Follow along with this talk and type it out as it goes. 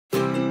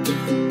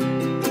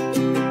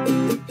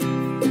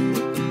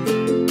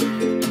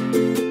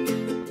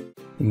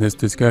this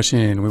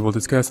discussion, we will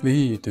discuss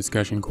the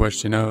discussion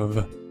question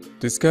of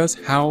discuss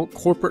how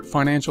corporate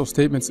financial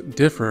statements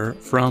differ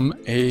from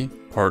a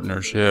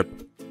partnership.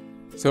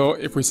 So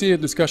if we see a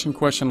discussion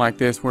question like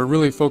this, we're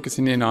really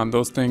focusing in on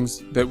those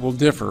things that will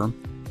differ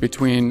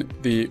between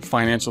the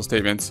financial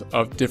statements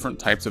of different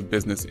types of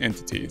business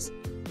entities.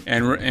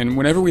 And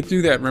whenever we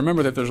do that,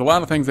 remember that there's a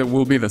lot of things that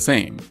will be the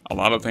same. A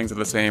lot of things are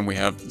the same. We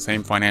have the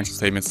same financial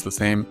statements, the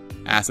same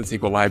assets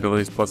equal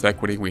liabilities plus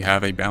equity. We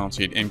have a balance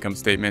sheet income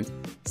statement,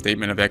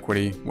 statement of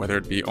equity, whether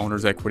it be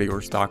owner's equity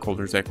or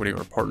stockholders equity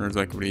or partner's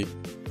equity,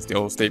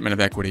 still a statement of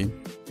equity.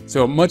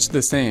 So much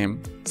the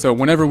same. So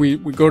whenever we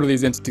go to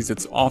these entities,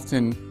 it's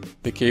often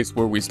the case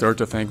where we start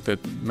to think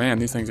that, man,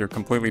 these things are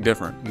completely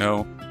different.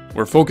 No,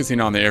 we're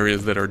focusing on the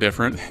areas that are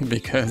different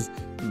because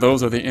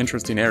those are the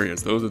interesting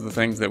areas. Those are the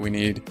things that we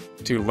need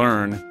to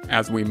learn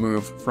as we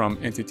move from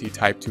entity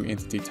type to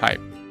entity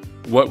type.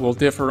 What will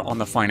differ on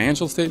the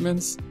financial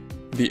statements?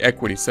 The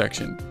equity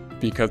section,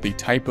 because the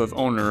type of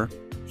owner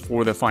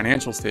for the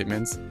financial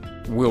statements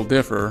will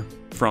differ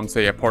from,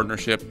 say, a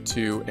partnership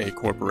to a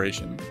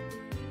corporation.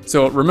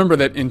 So remember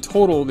that in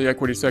total, the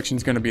equity section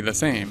is going to be the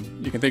same.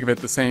 You can think of it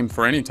the same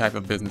for any type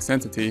of business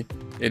entity.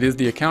 It is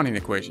the accounting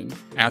equation.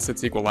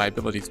 Assets equal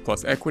liabilities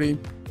plus equity.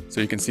 So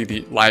you can see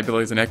the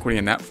liabilities and equity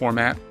in that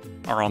format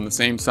are on the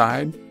same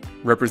side,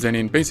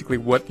 representing basically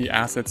what the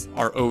assets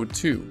are owed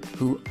to,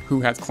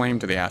 who has claim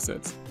to the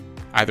assets.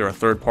 Either a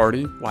third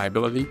party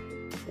liability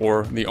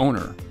or the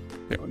owner.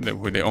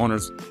 The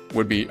owners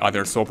would be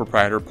either sole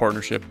proprietor,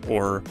 partnership,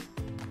 or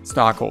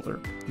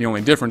stockholder. The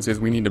only difference is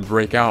we need to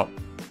break out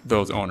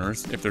those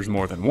owners if there's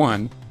more than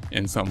one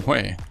in some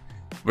way.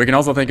 We can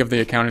also think of the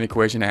accounting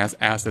equation as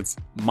assets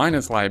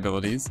minus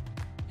liabilities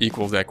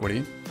equals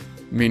equity,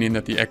 meaning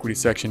that the equity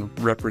section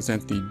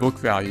represents the book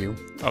value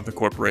of the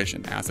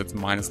corporation, assets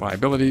minus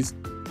liabilities.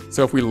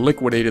 So if we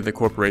liquidated the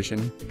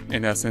corporation,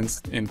 in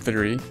essence, in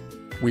theory,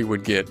 we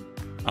would get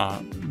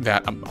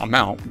that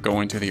amount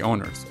going to the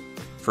owners.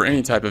 For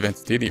any type of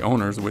entity, the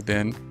owners would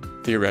then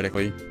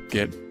theoretically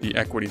get the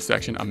equity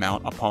section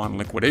amount upon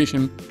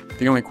liquidation.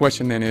 The only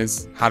question then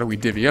is, how do we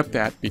divvy up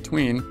that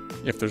between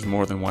if there's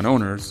more than one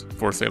owners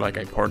for, say, like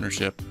a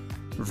partnership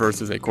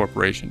versus a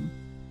corporation?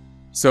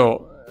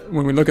 So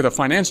when we look at the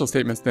financial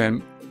statements,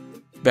 then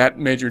that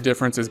major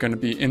difference is going to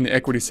be in the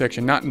equity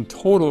section, not in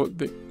total.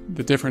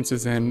 The difference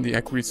is in the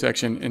equity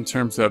section in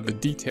terms of the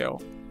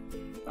detail.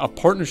 A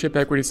partnership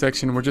equity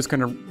section, we're just going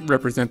to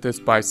represent this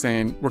by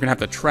saying we're going to have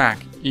to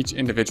track each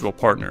individual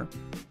partner,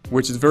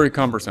 which is very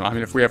cumbersome. I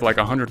mean, if we have like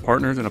 100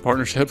 partners in a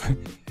partnership,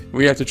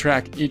 we have to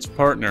track each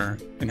partner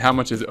and how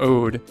much is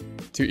owed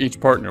to each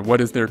partner. What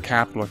is their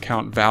capital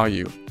account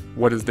value?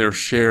 What is their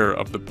share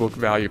of the book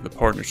value of the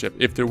partnership?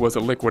 If there was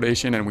a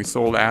liquidation and we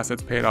sold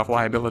assets, paid off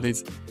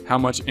liabilities, how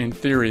much in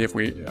theory if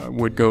we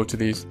would go to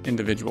these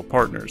individual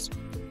partners?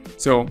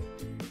 So,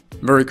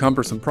 very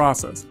cumbersome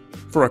process.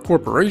 For a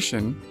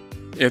corporation,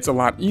 it's a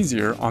lot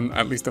easier on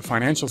at least the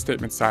financial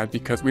statement side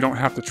because we don't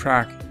have to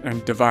track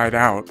and divide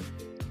out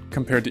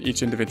compared to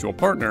each individual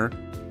partner.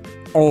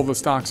 All the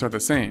stocks are the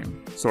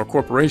same. So a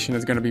corporation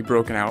is going to be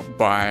broken out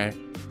by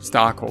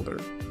stockholder.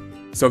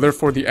 So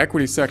therefore the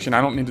equity section, I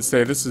don't need to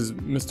say this is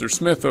Mr.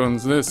 Smith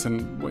owns this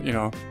and, you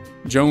know,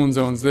 Jones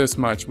owns this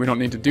much. We don't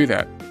need to do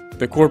that.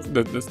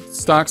 The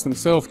stocks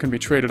themselves can be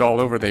traded all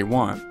over they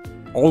want.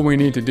 All we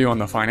need to do on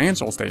the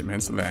financial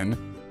statements then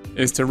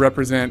is to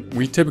represent,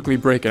 we typically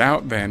break it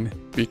out then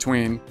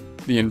between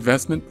the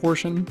investment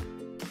portion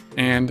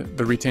and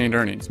the retained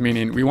earnings,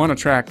 meaning we want to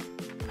track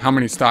how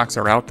many stocks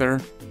are out there,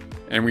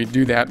 and we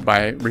do that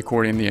by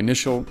recording the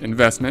initial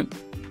investment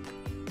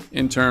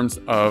in terms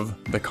of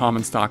the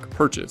common stock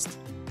purchased.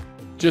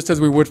 Just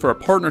as we would for a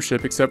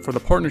partnership, except for the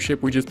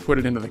partnership, we just put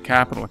it into the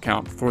capital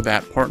account for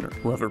that partner,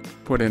 whoever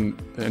put in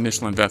the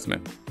initial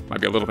investment.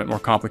 Might be a little bit more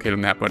complicated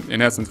than that, but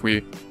in essence,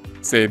 we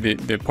say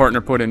the partner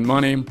put in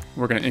money,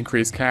 we're going to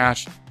increase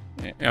cash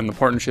and the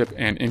partnership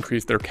and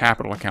increase their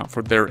capital account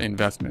for their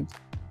investment.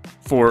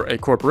 For a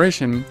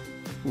corporation,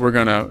 we're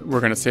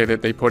gonna say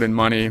that they put in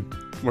money,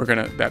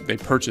 that they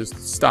purchased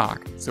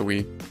stock. So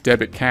we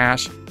debit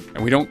cash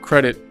and we don't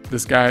credit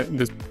this guy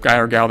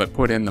or gal that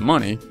put in the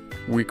money,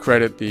 we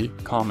credit the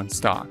common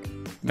stock.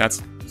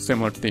 That's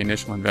similar to the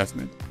initial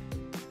investment.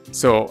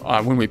 So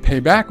when we pay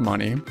back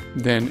money,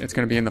 then it's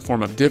going to be in the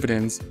form of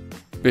dividends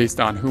based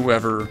on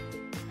whoever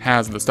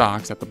has the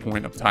stocks at the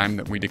point of time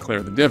that we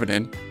declare the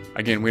dividend.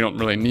 Again, we don't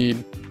really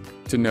need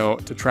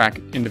to track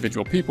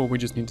individual people, we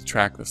just need to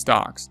track the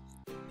stocks.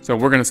 So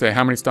we're going to say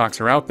how many stocks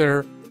are out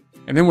there,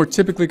 and then we're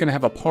typically going to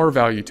have a par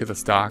value to the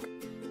stock,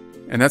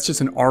 and that's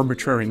just an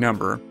arbitrary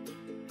number.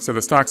 So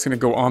the stock's going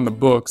to go on the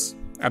books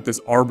at this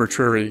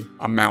arbitrary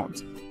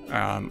amount.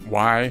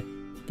 Why?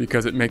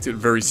 Because it makes it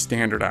very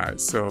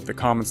standardized. So the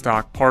common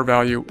stock par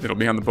value, it'll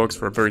be on the books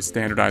for a very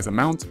standardized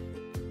amount.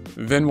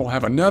 Then we'll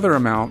have another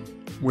amount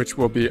which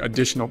will be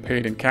additional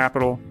paid in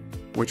capital,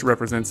 which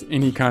represents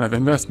any kind of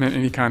investment,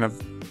 any kind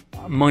of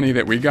money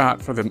that we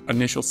got for the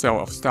initial sale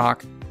of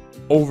stock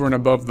over and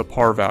above the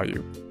par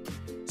value.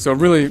 So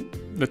really,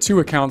 the two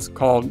accounts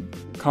called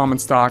common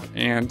stock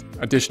and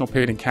additional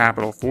paid-in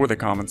capital for the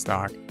common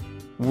stock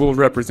will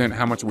represent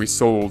how much we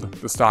sold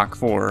the stock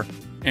for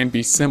and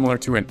be similar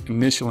to an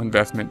initial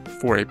investment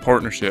for a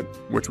partnership,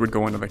 which would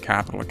go into the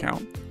capital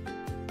account.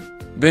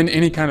 Then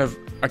any kind of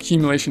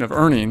accumulation of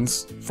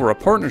earnings for a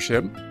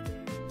partnership,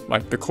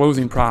 like the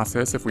closing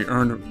process, if we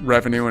earned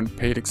revenue and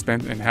paid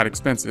expense and had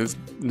expenses,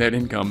 net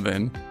income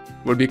then,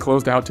 would be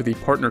closed out to the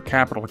partner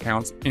capital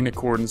accounts in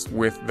accordance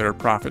with their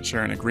profit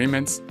sharing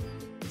agreements.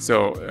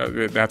 So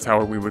that's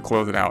how we would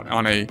close it out.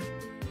 On a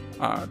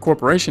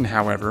corporation,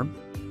 however,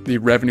 the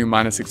revenue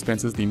minus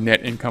expenses, the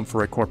net income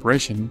for a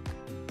corporation,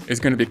 is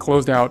going to be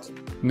closed out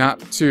not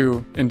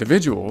to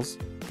individuals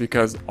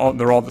because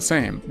they're all the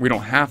same. We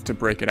don't have to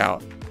break it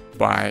out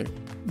by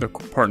the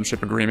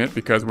partnership agreement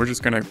because we're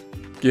just going to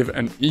give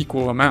an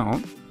equal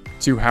amount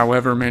to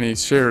however many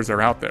shares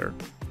are out there.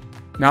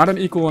 Not an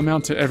equal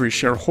amount to every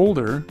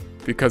shareholder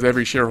because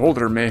every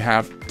shareholder may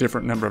have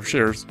different number of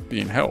shares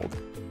being held,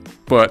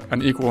 but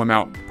an equal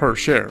amount per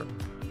share.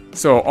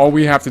 So all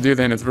we have to do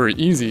then is very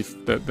easy.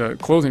 The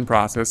closing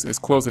process is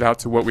close it out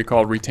to what we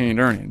call retained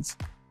earnings.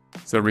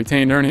 So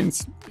retained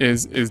earnings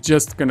is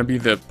just going to be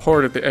the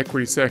part of the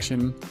equity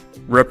section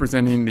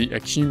representing the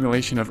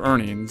accumulation of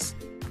earnings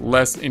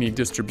less any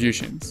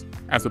distributions,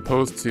 as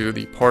opposed to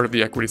the part of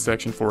the equity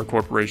section for a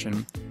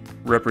corporation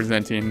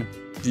representing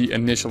the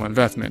initial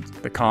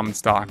investment, the common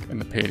stock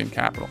and the paid-in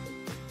capital.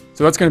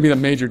 So that's going to be the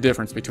major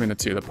difference between the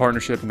two, the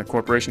partnership and the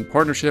corporation.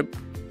 Partnership,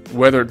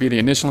 whether it be the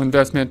initial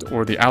investment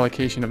or the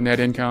allocation of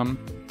net income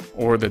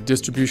or the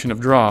distribution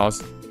of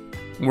draws,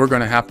 we're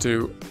going to have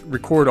to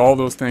record all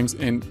those things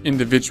in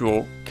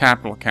individual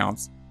capital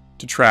accounts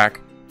to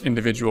track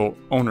individual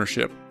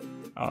ownership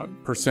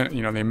percent,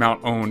 the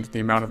amount owned, the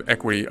amount of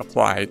equity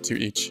applied to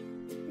each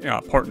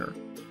partner.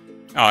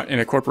 In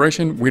a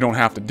corporation, we don't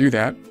have to do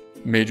that.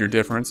 Major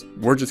difference.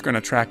 We're just going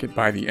to track it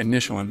by the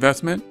initial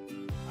investment,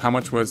 how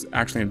much was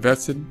actually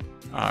invested,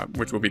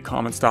 which will be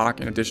common stock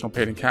and additional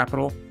paid-in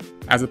capital,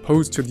 as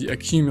opposed to the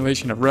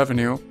accumulation of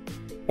revenue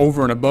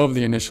over and above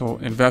the initial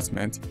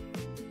investment.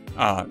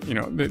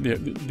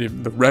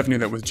 The revenue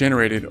that was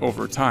generated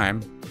over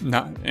time,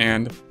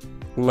 and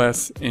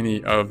less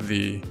any of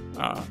the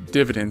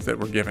dividends that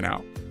were given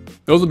out.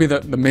 Those will be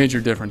the major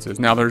differences.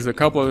 Now, there's a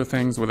couple other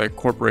things with a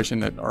corporation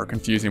that are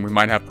confusing. We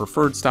might have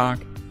preferred stock,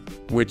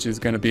 which is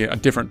going to be a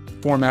different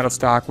format of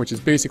stock, which is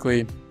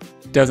basically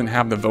doesn't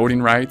have the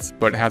voting rights,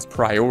 but has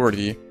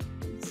priority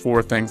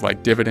for things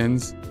like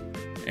dividends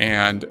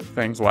and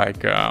things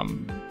like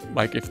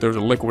if there's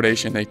a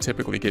liquidation, they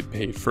typically get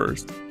paid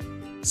first.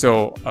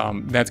 So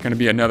that's going to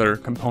be another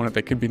component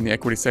that could be in the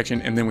equity section.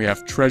 And then we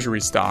have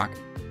treasury stock,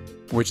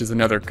 which is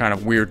another kind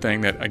of weird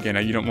thing that, again,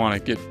 you don't want to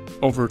get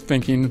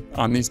overthinking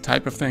on these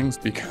type of things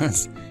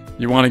because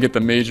you want to get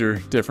the major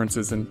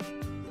differences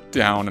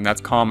down, and that's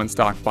common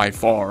stock by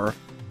far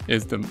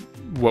is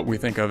what we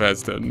think of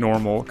as the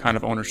normal kind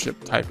of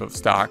ownership type of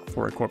stock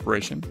for a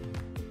corporation.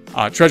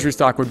 Treasury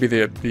stock would be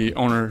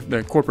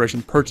the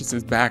corporation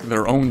purchases back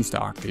their own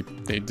stock.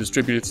 They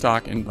distributed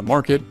stock in the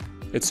market,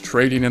 it's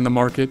trading in the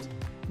market,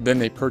 then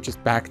they purchase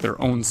back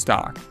their own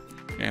stock.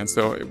 And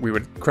so we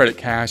would credit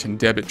cash and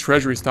debit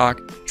treasury stock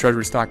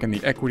in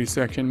the equity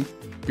section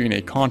being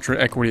a contra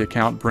equity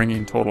account,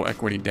 bringing total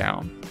equity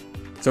down.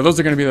 So those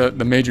are going to be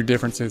the major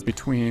differences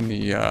between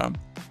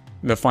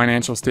the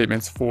financial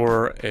statements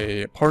for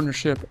a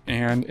partnership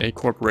and a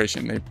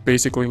corporation. They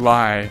basically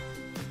lie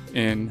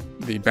in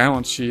the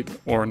balance sheet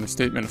or in the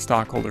statement of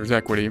stockholders'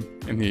 equity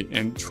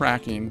in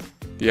tracking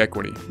the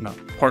equity. In a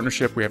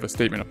partnership, we have a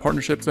statement of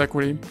partnership's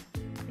equity.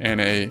 In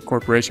a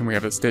corporation, we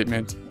have a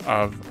statement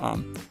of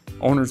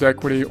owner's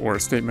equity or a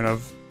statement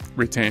of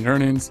retained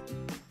earnings.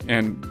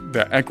 And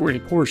the equity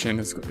portion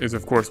is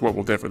of course what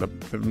will differ.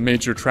 The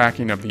major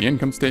tracking of the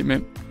income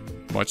statement,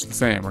 much the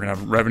same. We're going to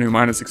have revenue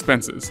minus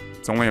expenses.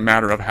 It's only a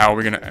matter of how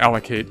we're going to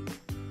allocate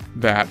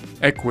that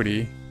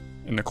equity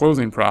in the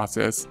closing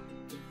process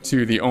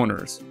to the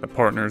owners, the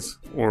partners,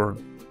 or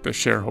the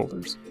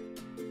shareholders.